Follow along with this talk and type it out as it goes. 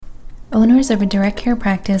Owners of a direct care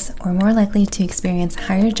practice are more likely to experience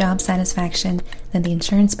higher job satisfaction than the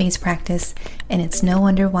insurance-based practice, and it's no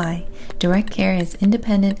wonder why. Direct care is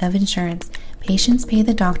independent of insurance. Patients pay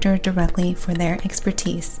the doctor directly for their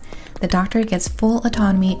expertise. The doctor gets full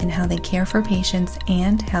autonomy in how they care for patients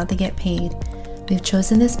and how they get paid. We've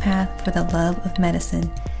chosen this path for the love of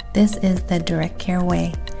medicine. This is the direct care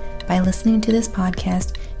way. By listening to this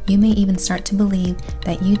podcast, you may even start to believe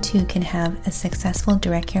that you too can have a successful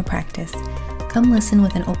direct care practice. Come listen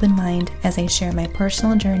with an open mind as I share my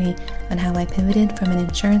personal journey on how I pivoted from an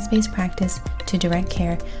insurance-based practice to direct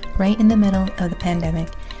care right in the middle of the pandemic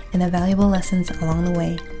and the valuable lessons along the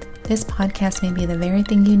way. This podcast may be the very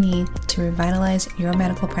thing you need to revitalize your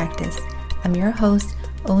medical practice. I'm your host,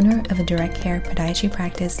 owner of a direct care podiatry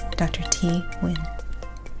practice, Dr. T. Wynn.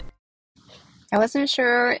 I wasn't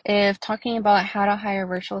sure if talking about how to hire a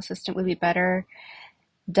virtual assistant would be better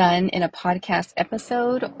done in a podcast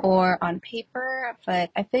episode or on paper,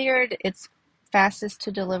 but I figured it's fastest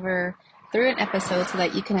to deliver through an episode so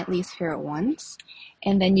that you can at least hear it once,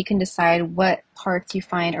 and then you can decide what parts you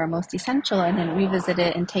find are most essential and then revisit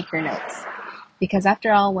it and take your notes. Because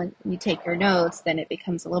after all, when you take your notes, then it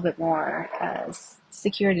becomes a little bit more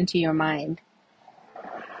secured into your mind.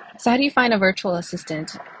 So how do you find a virtual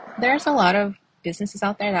assistant? There's a lot of businesses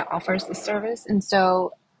out there that offers this service, and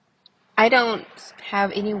so I don't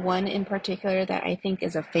have any one in particular that I think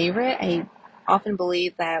is a favorite. I often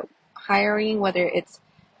believe that hiring, whether it's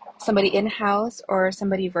somebody in-house or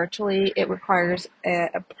somebody virtually, it requires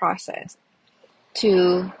a process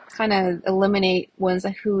to kind of eliminate ones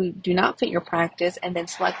who do not fit your practice and then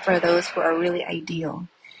select for those who are really ideal.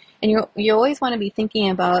 And you always want to be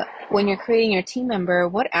thinking about, when you're creating your team member,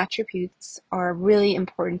 what attributes are really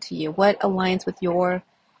important to you, what aligns with your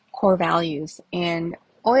core values, and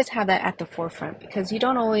always have that at the forefront, because you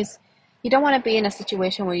don't want to be in a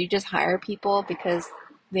situation where you just hire people because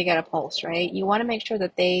they got a pulse, right? You want to make sure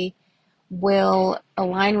that they will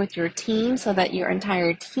align with your team so that your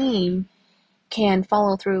entire team can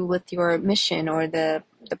follow through with your mission or the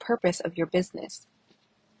purpose of your business.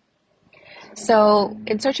 So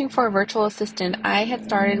in searching for a virtual assistant, I had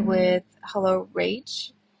started with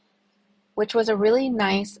HelloRage, which was a really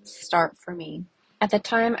nice start for me. At the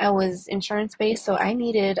time, I was insurance-based, so I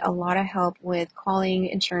needed a lot of help with calling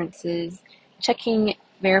insurances, checking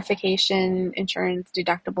verification, insurance,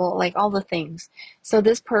 deductible, like all the things. So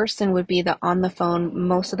this person would be on the phone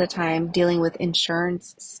most of the time dealing with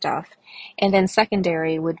insurance stuff. And then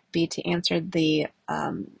secondary would be to answer the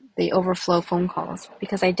overflow phone calls,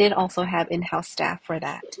 because I did also have in-house staff for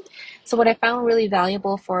that. So what I found really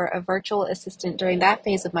valuable for a virtual assistant during that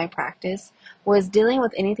phase of my practice was dealing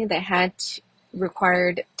with anything that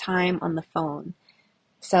required time on the phone.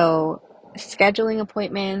 So scheduling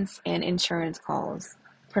appointments and insurance calls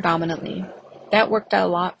predominantly. That worked out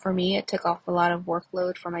a lot for me. It took off a lot of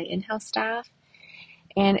workload for my in-house staff,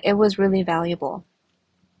 and it was really valuable.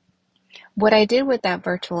 What I did with that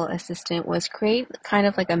virtual assistant was create kind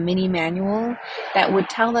of like a mini manual that would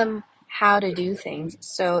tell them how to do things.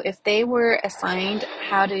 So if they were assigned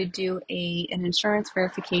how to do an insurance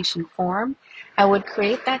verification form, I would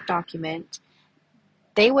create that document.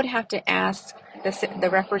 They would have to ask the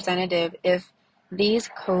representative if these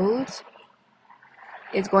codes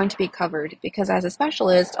is going to be covered, because as a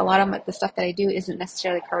specialist, a lot of the stuff that I do isn't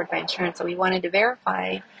necessarily covered by insurance. So we wanted to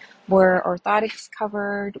verify, were orthotics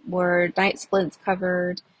covered, were night splints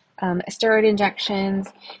covered, steroid injections,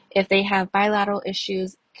 if they have bilateral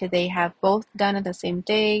issues, could they have both done at the same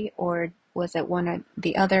day, or was it one or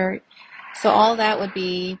the other? So all that would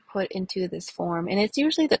be put into this form, and it's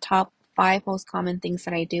usually the top 5 most common things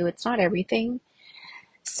that I do. It's not everything.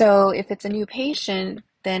 So if it's a new patient,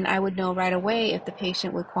 then I would know right away if the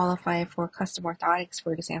patient would qualify for custom orthotics,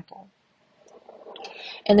 for example.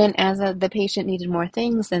 And then as the patient needed more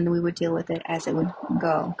things, then we would deal with it as it would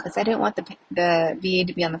go, because I didn't want the VA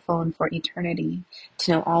to be on the phone for eternity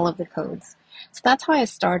to know all of the codes. So that's how I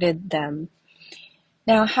started them.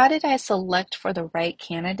 Now, how did I select for the right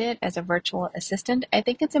candidate as a virtual assistant? I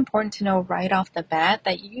think it's important to know right off the bat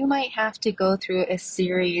that you might have to go through a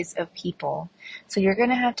series of people. So you're going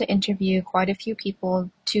to have to interview quite a few people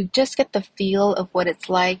to just get the feel of what it's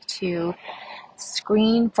like to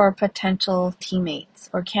screen for potential teammates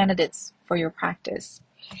or candidates for your practice.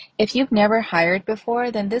 If you've never hired before,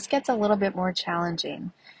 then this gets a little bit more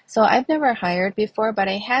challenging. So I've never hired before, but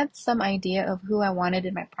I had some idea of who I wanted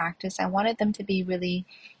in my practice. I wanted them to be really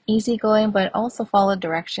easygoing, but also follow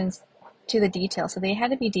directions to the detail. So they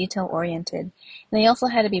had to be detail oriented. And they also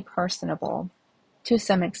had to be personable to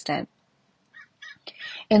some extent.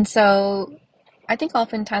 And so I think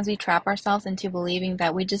oftentimes we trap ourselves into believing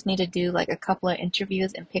that we just need to do like a couple of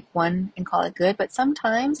interviews and pick one and call it good. But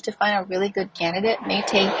sometimes to find a really good candidate may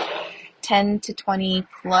take 10 to 20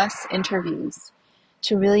 plus interviews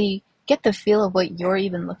to really get the feel of what you're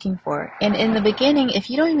even looking for. And in the beginning, if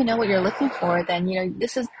you don't even know what you're looking for, then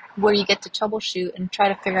this is where you get to troubleshoot and try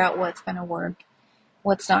to figure out what's going to work,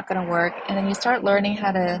 what's not going to work. And then you start learning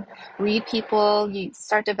how to read people. You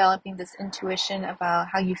start developing this intuition about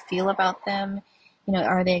how you feel about them.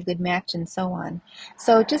 Are they a good match and so on.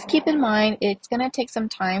 So just keep in mind, it's going to take some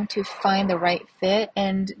time to find the right fit,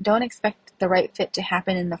 and don't expect the right fit to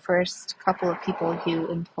happen in the first couple of people you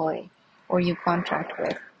employ or you contract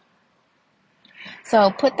with.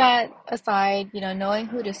 So put that aside, knowing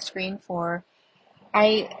who to screen for.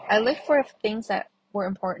 I looked for things that were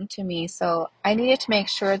important to me. So I needed to make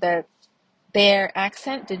sure that their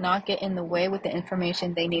accent did not get in the way with the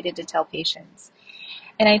information they needed to tell patients.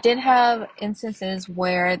 And I did have instances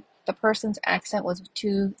where the person's accent was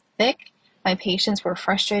too thick. My patients were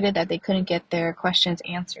frustrated that they couldn't get their questions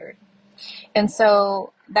answered. And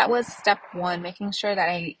so that was step one, making sure that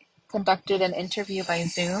I conducted an interview by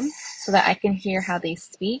Zoom so that I can hear how they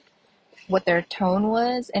speak, what their tone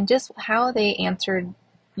was, and just how they answered,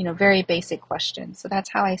 very basic questions. So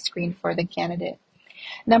that's how I screened for the candidate.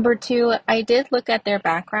 Number two, I did look at their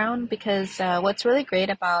background because what's really great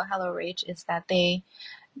about HelloRage is that they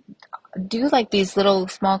do like these little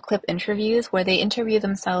small clip interviews where they interview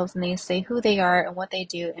themselves and they say who they are and what they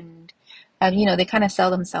do, and they kind of sell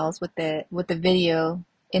themselves with the video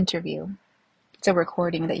interview. It's a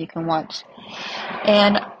recording that you can watch,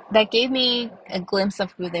 and that gave me a glimpse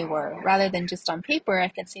of who they were rather than just on paper. I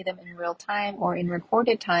could see them in real time or in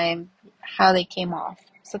recorded time how they came off.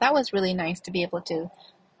 So that was really nice to be able to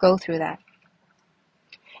go through that.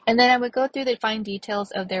 And then I would go through the fine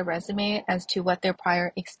details of their resume as to what their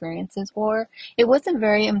prior experiences were. It wasn't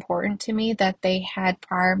very important to me that they had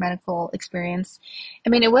prior medical experience. I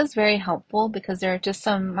mean, it was very helpful because there are just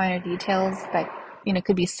some minor details that,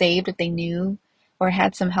 could be saved if they knew or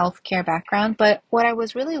had some healthcare background. But what I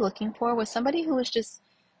was really looking for was somebody who was just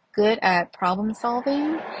good at problem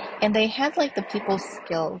solving, and they had like the people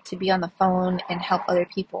skill to be on the phone and help other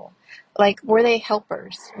people. Like, were they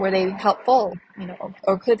helpers? Were they helpful?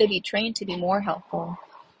 Or could they be trained to be more helpful?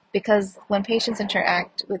 Because when patients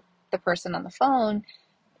interact with the person on the phone,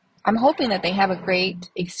 I'm hoping that they have a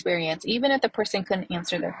great experience. Even if the person couldn't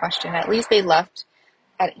answer their question, at least they left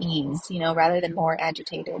at ease, rather than more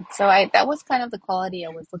agitated. So that was kind of the quality I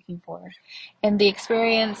was looking for. And the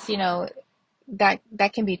experience,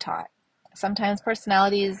 that can be taught. Sometimes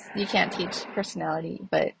personalities, you can't teach personality,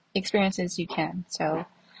 but experiences you can. So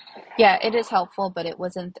yeah, it is helpful, but it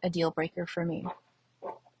wasn't a deal breaker for me.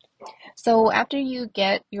 So after you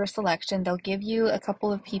get your selection, they'll give you a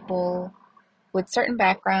couple of people with certain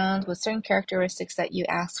backgrounds, with certain characteristics that you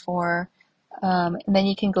ask for. And then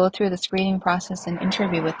you can go through the screening process and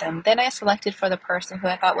interview with them. Then I selected for the person who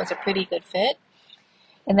I thought was a pretty good fit.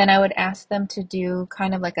 And then I would ask them to do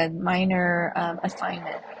kind of like a minor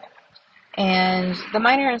assignment. And the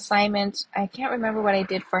minor assignment, I can't remember what I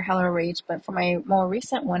did for HelloRage, but for my more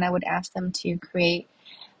recent one, I would ask them to create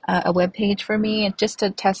a web page for me just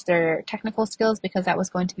to test their technical skills because that was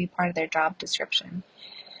going to be part of their job description.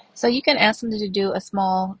 So you can ask them to do a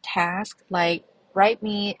small task like write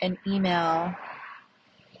me an email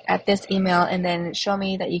at this email and then show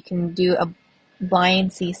me that you can do a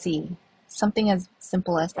blind CC, something as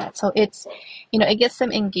simple as that. So it's, it gets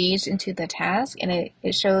them engaged into the task, and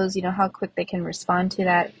it shows, how quick they can respond to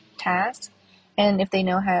that task. And if they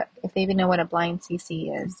even know what a blind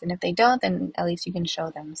CC is. And if they don't, then at least you can show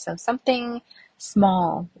them. So something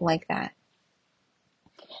small like that.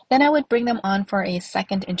 Then I would bring them on for a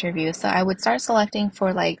second interview. So I would start selecting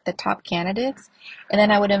for like the top candidates, and then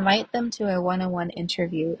I would invite them to a one-on-one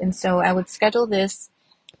interview. And so I would schedule this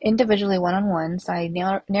individually one-on-one. So I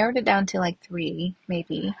narrowed it down to like 3,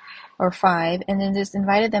 maybe, or 5, and then just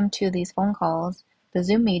invited them to these phone calls, the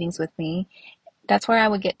Zoom meetings with me. That's where I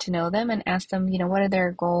would get to know them and ask them, what are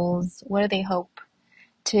their goals? What do they hope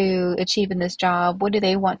to achieve in this job? What do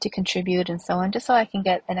they want to contribute, and so on, just so I can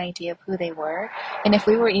get an idea of who they were and if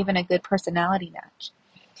we were even a good personality match.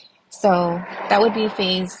 So that would be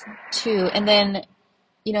phase 2. And then,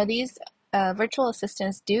 these virtual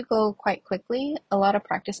assistants do go quite quickly. A lot of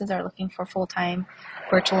practices are looking for full-time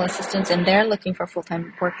virtual assistants, and they're looking for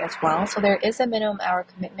full-time work as well. So there is a minimum hour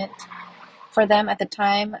commitment for them. At the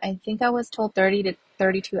time, I think I was told 30 to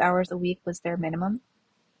 32 hours a week was their minimum.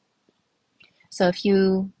 So if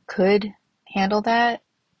you could handle that,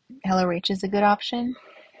 HelloRage is a good option.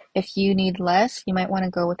 If you need less, you might want to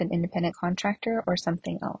go with an independent contractor or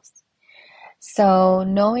something else. So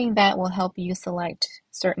knowing that will help you select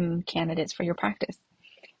certain candidates for your practice.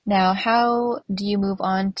 Now, how do you move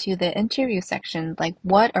on to the interview section? Like,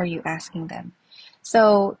 what are you asking them?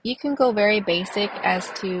 So you can go very basic as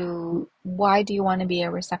to why do you want to be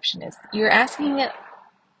a receptionist? You're asking it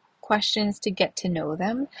questions to get to know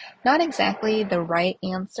them, not exactly the right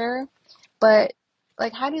answer, but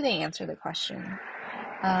like, how do they answer the question?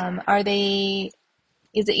 Are they,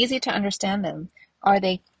 is it easy to understand them? Are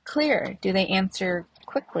they clear? Do they answer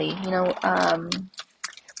quickly?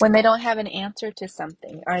 When they don't have an answer to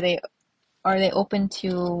something, are they open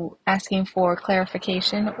to asking for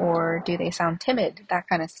clarification, or do they sound timid? That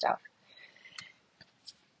kind of stuff.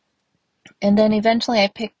 And then eventually I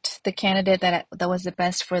picked the candidate that was the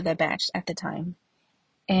best for the batch at the time.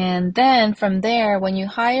 And then from there, when you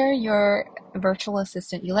hire your virtual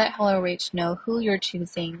assistant, you let HelloRach know who you're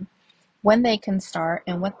choosing, when they can start,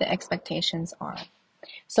 and what the expectations are.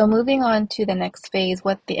 So moving on to the next phase,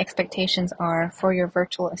 what the expectations are for your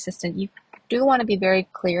virtual assistant, you do want to be very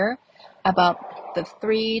clear about the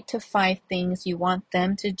 3 to 5 things you want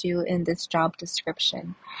them to do in this job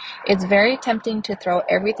description. It's very tempting to throw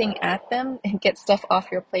everything at them and get stuff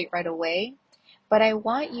off your plate right away, but I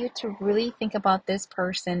want you to really think about this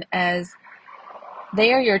person as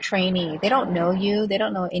they are your trainee. They don't know you, they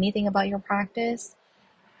don't know anything about your practice,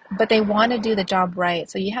 but they want to do the job right.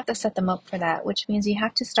 So you have to set them up for that, which means you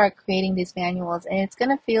have to start creating these manuals. And it's going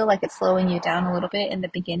to feel like it's slowing you down a little bit in the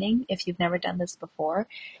beginning if you've never done this before.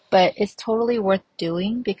 But it's totally worth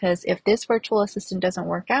doing, because if this virtual assistant doesn't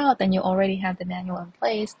work out, then you already have the manual in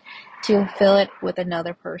place to fill it with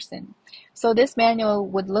another person. So this manual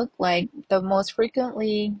would look like the most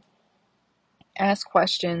frequently asked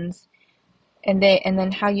questions, and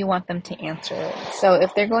then how you want them to answer it. So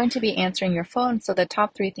if they're going to be answering your phone, so the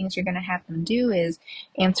top 3 things you're going to have them do is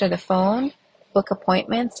answer the phone, book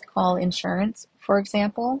appointments, call insurance, for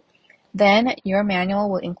example. Then your manual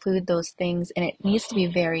will include those things, and it needs to be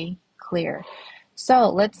very clear. So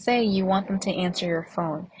let's say you want them to answer your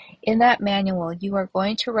phone. In that manual, you are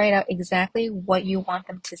going to write out exactly what you want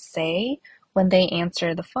them to say when they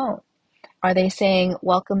answer the phone. Are they saying,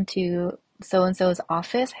 "Welcome to so-and-so's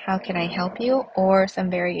office, how can I help you?" Or some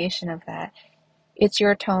variation of that? It's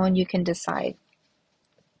your tone, you can decide.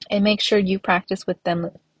 And make sure you practice with them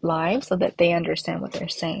live so that they understand what they're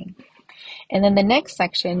saying. And then the next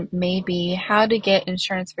section may be how to get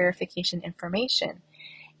insurance verification information.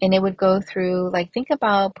 And it would go through, like, think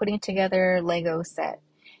about putting together Lego set.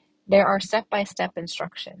 There are step-by-step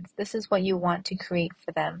instructions. This is what you want to create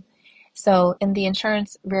for them. So in the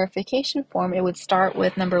insurance verification form, it would start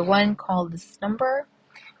with number 1, call this number.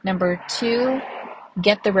 Number 2,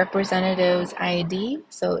 get the representative's ID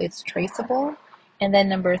so it's traceable. And then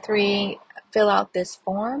number 3, fill out this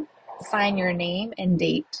form, sign your name and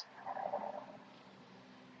date.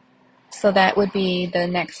 So that would be the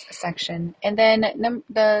next section. And then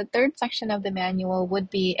the third section of the manual would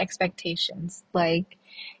be expectations. Like,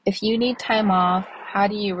 if you need time off, how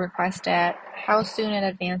do you request it? How soon in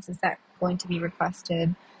advance is that going to be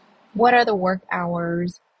requested? What are the work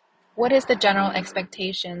hours? What is the general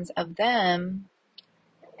expectations of them,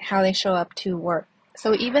 how they show up to work?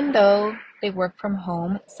 So even though they work from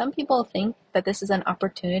home, some people think that this is an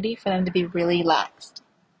opportunity for them to be really laxed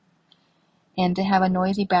and to have a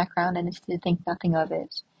noisy background and to think nothing of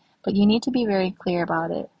it. But you need to be very clear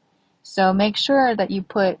about it. So make sure that you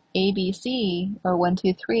put ABC or 1,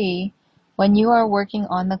 2, 3 when you are working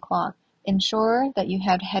on the clock. Ensure that you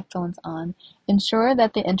have headphones on. Ensure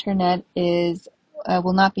that the internet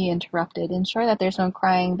will not be interrupted. Ensure that there's no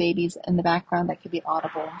crying babies in the background that could be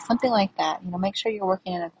audible. Something like that. Make sure you're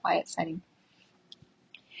working in a quiet setting.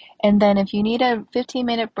 And then if you need a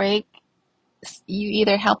 15-minute break, you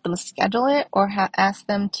either help them schedule it or ask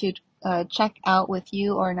them to check out with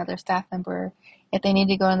you or another staff member if they need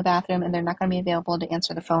to go in the bathroom and they're not going to be available to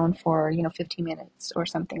answer the phone for 15 minutes or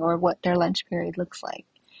something, or what their lunch period looks like.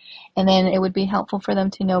 And then it would be helpful for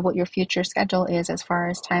them to know what your future schedule is as far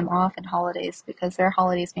as time off and holidays, because their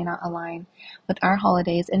holidays may not align with our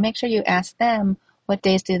holidays. And make sure you ask them what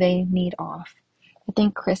days do they need off. I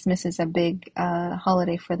think Christmas is a big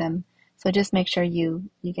holiday for them. So just make sure you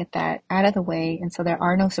get that out of the way, and so there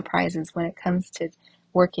are no surprises when it comes to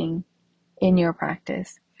working in your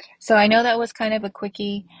practice. So I know that was kind of a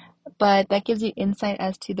quickie, but that gives you insight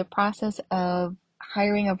as to the process of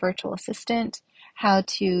hiring a virtual assistant, how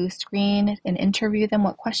to screen and interview them,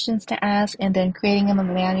 what questions to ask, and then creating them a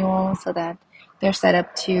manual so that they're set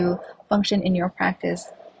up to function in your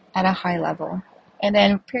practice at a high level. And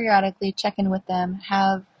then periodically check in with them,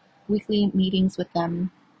 have weekly meetings with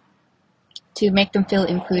them to make them feel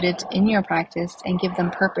included in your practice and give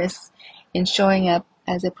them purpose in showing up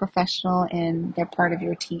as a professional and they're part of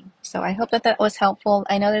your team. So I hope that that was helpful.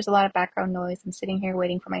 I know there's a lot of background noise. I'm sitting here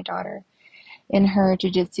waiting for my daughter in her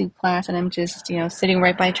jiu-jitsu class, and I'm just, sitting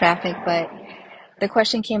right by traffic, but the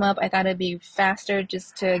question came up. I thought it'd be faster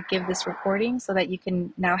just to give this recording so that you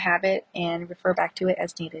can now have it and refer back to it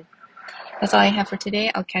as needed. That's all I have for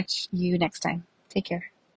today. I'll catch you next time. Take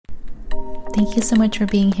care. Thank you so much for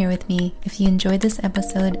being here with me. If you enjoyed this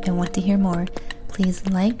episode and want to hear more, please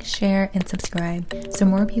like, share, and subscribe so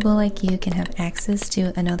more people like you can have access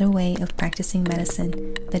to another way of practicing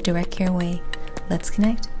medicine, the Direct Care way. Let's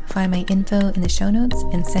connect. Find my info in the show notes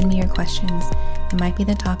and send me your questions. It might be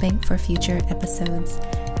the topic for future episodes.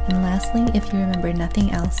 And lastly, if you remember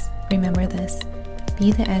nothing else, remember this: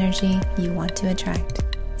 be the energy you want to attract.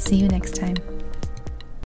 See you next time.